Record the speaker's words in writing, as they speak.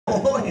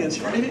audience,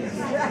 right?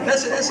 I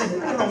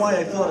don't know why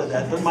I thought of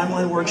that, but my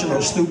mind works in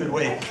a stupid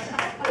way.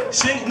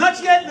 See,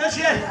 not yet.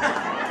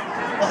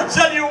 I'll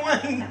tell you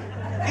when.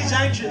 He's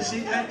anxious.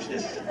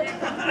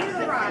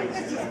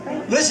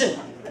 Listen,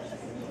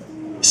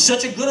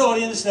 such a good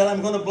audience that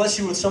I'm going to bless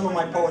you with some of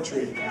my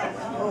poetry.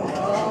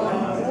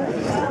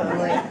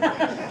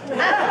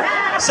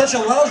 Such a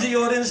lousy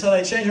audience that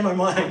I changed my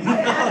mind.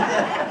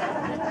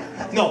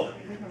 No,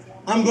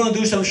 I'm going to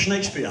do some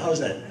Shakespeare. How's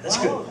that? That's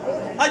good.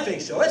 I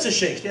think so. That's a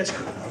Shakespeare. That's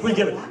good. We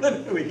give it.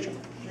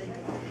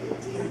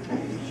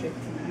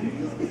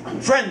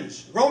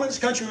 Friends, Romans,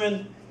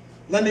 countrymen,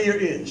 lend me your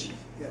ears.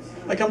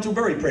 I come to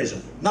bury praiser,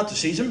 not to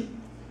seize him.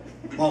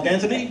 Mark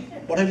Anthony,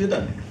 what have you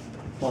done?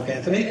 Mark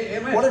Anthony,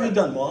 what have you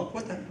done, Mark?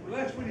 What the?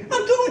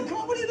 I'm doing. Come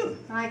on, what are you doing?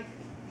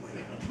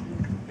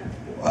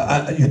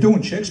 You're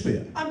doing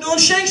Shakespeare. I'm doing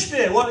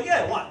Shakespeare. What?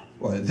 Yeah, what?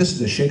 Well, this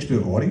is a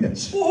Shakespeare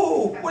audience.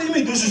 Whoa, what do you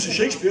mean this is a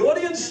Shakespeare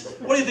audience?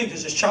 What do you think,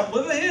 this is chopped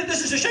liver here?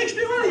 This is a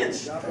Shakespeare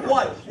audience.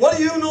 Why? What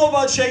do you know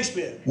about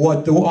Shakespeare?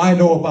 What do I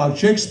know about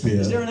Shakespeare?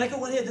 Is there an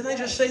echo in here? Did I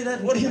just say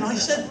that? What do you know? I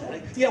said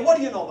that. Yeah, what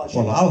do you know about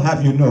Shakespeare? Well, I'll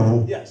have you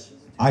know. Yes.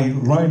 I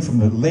learned from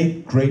the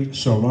late, great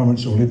Sir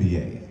Laurence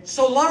Olivier.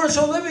 So Laurence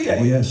Olivier?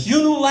 Oh, yes. You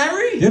knew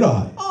Larry? Did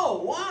I?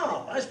 Oh,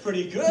 wow. That's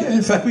pretty good. Yeah,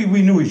 in fact, we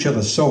knew each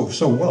other so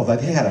well that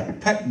he had a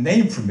pet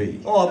name for me.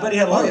 Oh, I bet he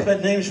had a lot of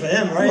pet names for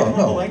him, right? Well,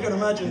 no. Oh, I can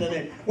imagine the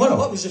name. What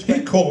was his pet?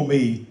 He called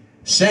me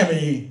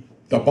Sammy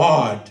the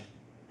Bard.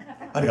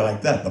 How do you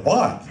like that? The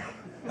Bard.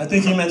 I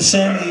think he meant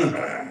Sammy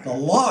the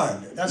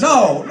Lard. That's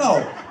no.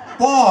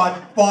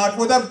 Bard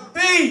with a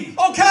B.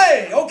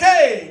 Okay.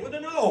 With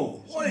an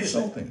O. What is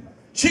something?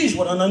 Jeez,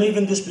 what an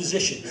uneven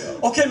disposition.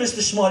 Okay,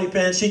 Mr. Smarty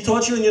Pants, he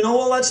taught you and you know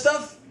all that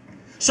stuff?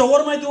 So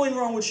what am I doing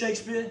wrong with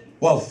Shakespeare?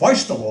 Well,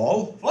 first of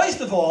all...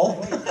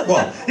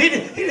 Well, he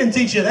didn't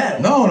teach you that.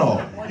 No,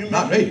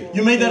 not me.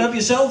 You made that up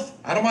yourself?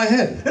 Out of my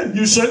head.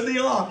 You certainly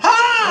are.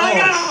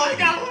 I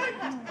got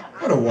it.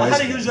 What a wise I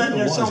had to use that in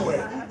there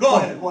somewhere. Go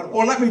ahead.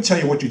 Well, let me tell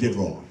you what you did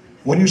wrong.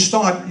 When you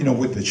start,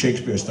 with the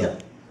Shakespeare stuff,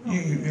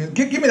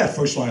 give me that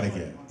first line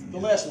again. The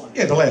last line?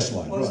 Yeah, the last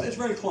line. Well, right. it's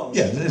very close.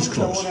 Yeah, it's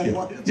close.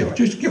 Yeah,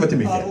 just give it to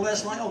me again. The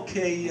last line,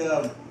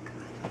 okay.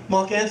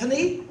 Mark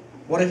Anthony,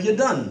 what have you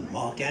done?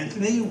 Mark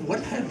Anthony,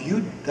 what have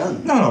you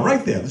done? No,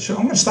 right there. So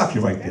I'm going to stop you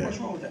right there. What's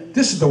wrong with that?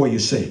 This is the way you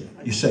say it.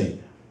 You say,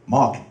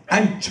 Mark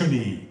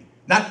Anthony,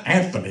 not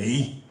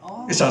Anthony.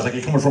 Oh. It sounds like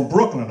you're coming from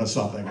Brooklyn or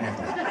something,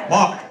 Anthony.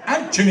 Mark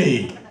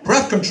Anthony,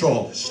 breath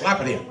control.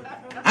 Slap it in.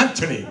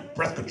 Anthony,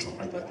 breath control.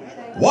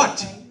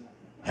 What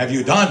have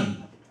you done?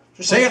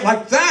 Say it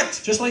like that.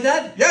 Just like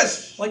that?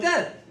 Yes. Like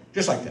that?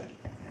 Just like that.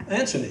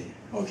 Anthony.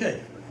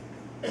 Okay.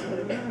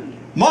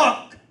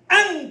 Mark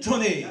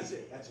Anthony. That's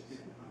it.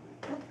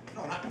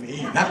 No, not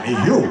me. Not me.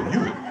 You.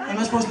 Am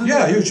I supposed to do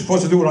Yeah, that? you're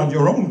supposed to do it on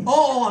your own.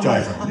 Oh,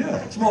 Jive.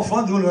 Yeah. It's more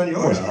fun doing it on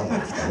yours.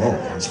 Well,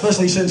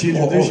 Especially since you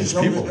introduced all these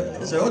yourself. people.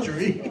 It's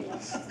archery.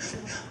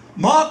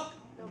 Mark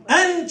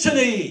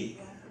Anthony.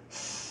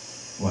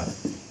 What?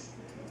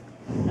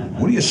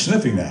 What are you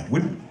sniffing at?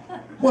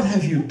 What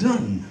have you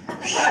done?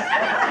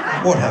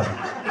 What have you?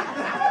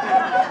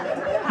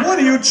 What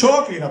are you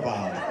talking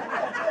about?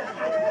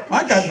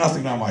 I got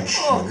nothing on my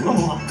shoe. Oh, come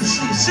on.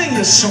 Sing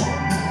your song.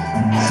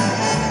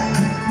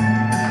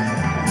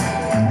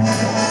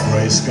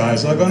 Gray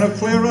skies are gonna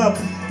clear up.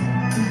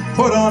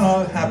 Put on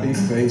a happy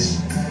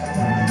face.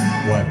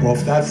 Wipe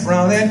off that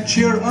frown and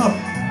cheer up.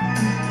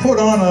 Put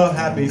on a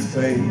happy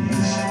face.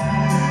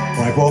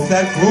 Wipe off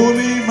that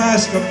gloomy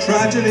mask of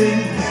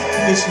tragedy.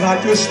 It's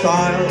not your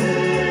style.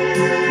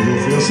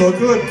 You'll feel so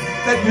good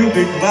that you'll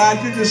be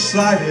glad you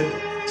decided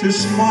to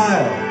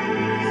smile.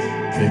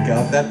 Pick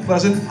out that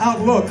pleasant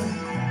outlook.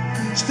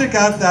 Stick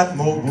out that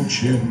mobile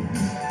chin.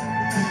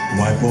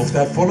 Wipe off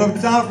that full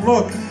of doubt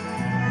look.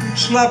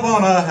 Slap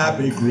on a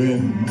happy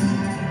grin.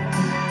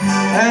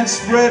 And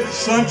spread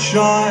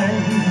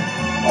sunshine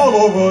all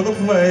over the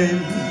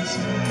place.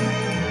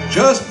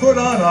 Just put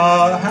on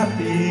a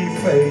happy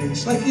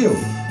face like you.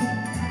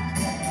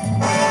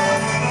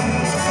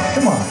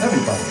 Come on,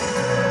 everybody.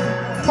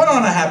 Put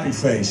on a happy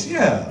face,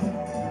 yeah.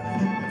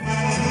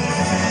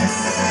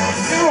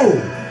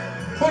 You,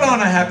 put on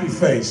a happy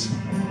face.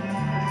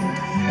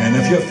 And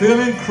if you're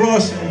feeling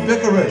cross and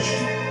vickerish,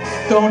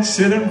 don't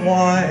sit and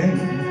whine.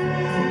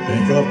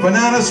 Think of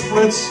banana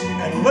splits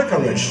and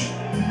licorice,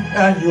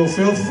 and you'll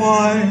feel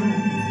fine.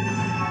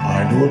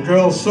 I knew a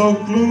girl so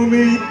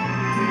gloomy,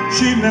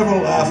 she'd never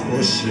laugh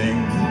or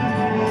sing.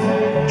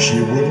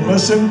 She wouldn't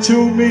listen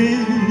to me,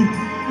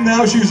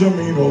 now she's a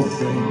mean old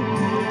thing.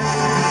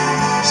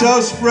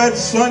 So spread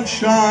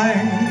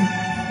sunshine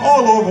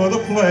all over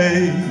the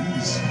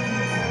place.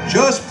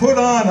 Just put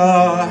on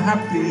a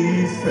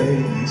happy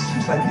face,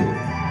 just like you.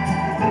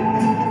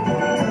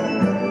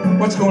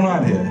 What's going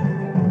on here?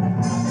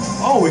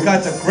 Oh, we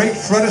got the great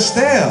Fred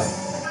Astaire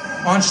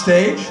on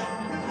stage.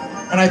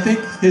 And I think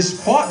his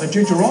partner,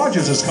 Ginger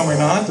Rogers, is coming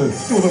on to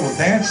do a little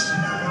dance.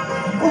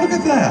 Oh, look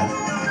at that.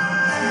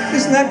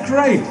 Isn't that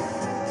great?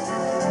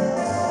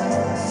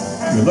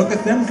 You look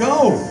at them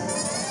go.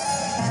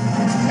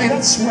 Hey,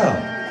 that's swell.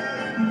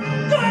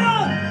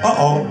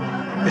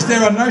 Uh-oh. Is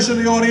there a nurse in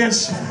the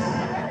audience?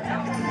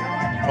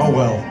 Oh,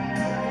 well.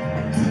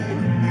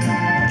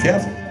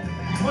 Careful.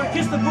 Want to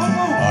kiss the boo-boo?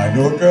 I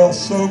know a girl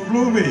so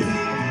gloomy,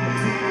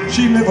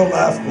 she never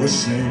laugh or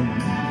sing.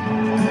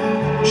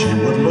 She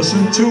would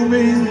listen to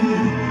me,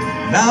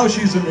 now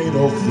she's a mean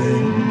old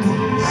thing.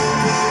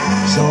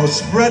 So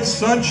spread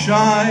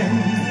sunshine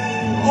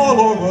all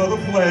over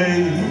the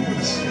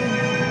place.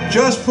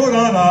 Just put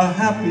on a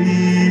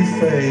happy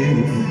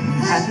face.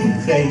 Happy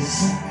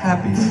face.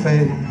 Happy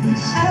face.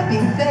 Happy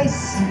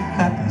face.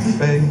 Happy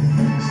face.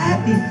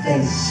 Happy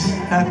face.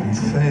 Happy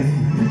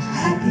face.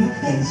 Happy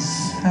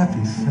face.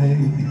 Happy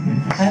face.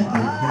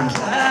 Happy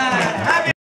face.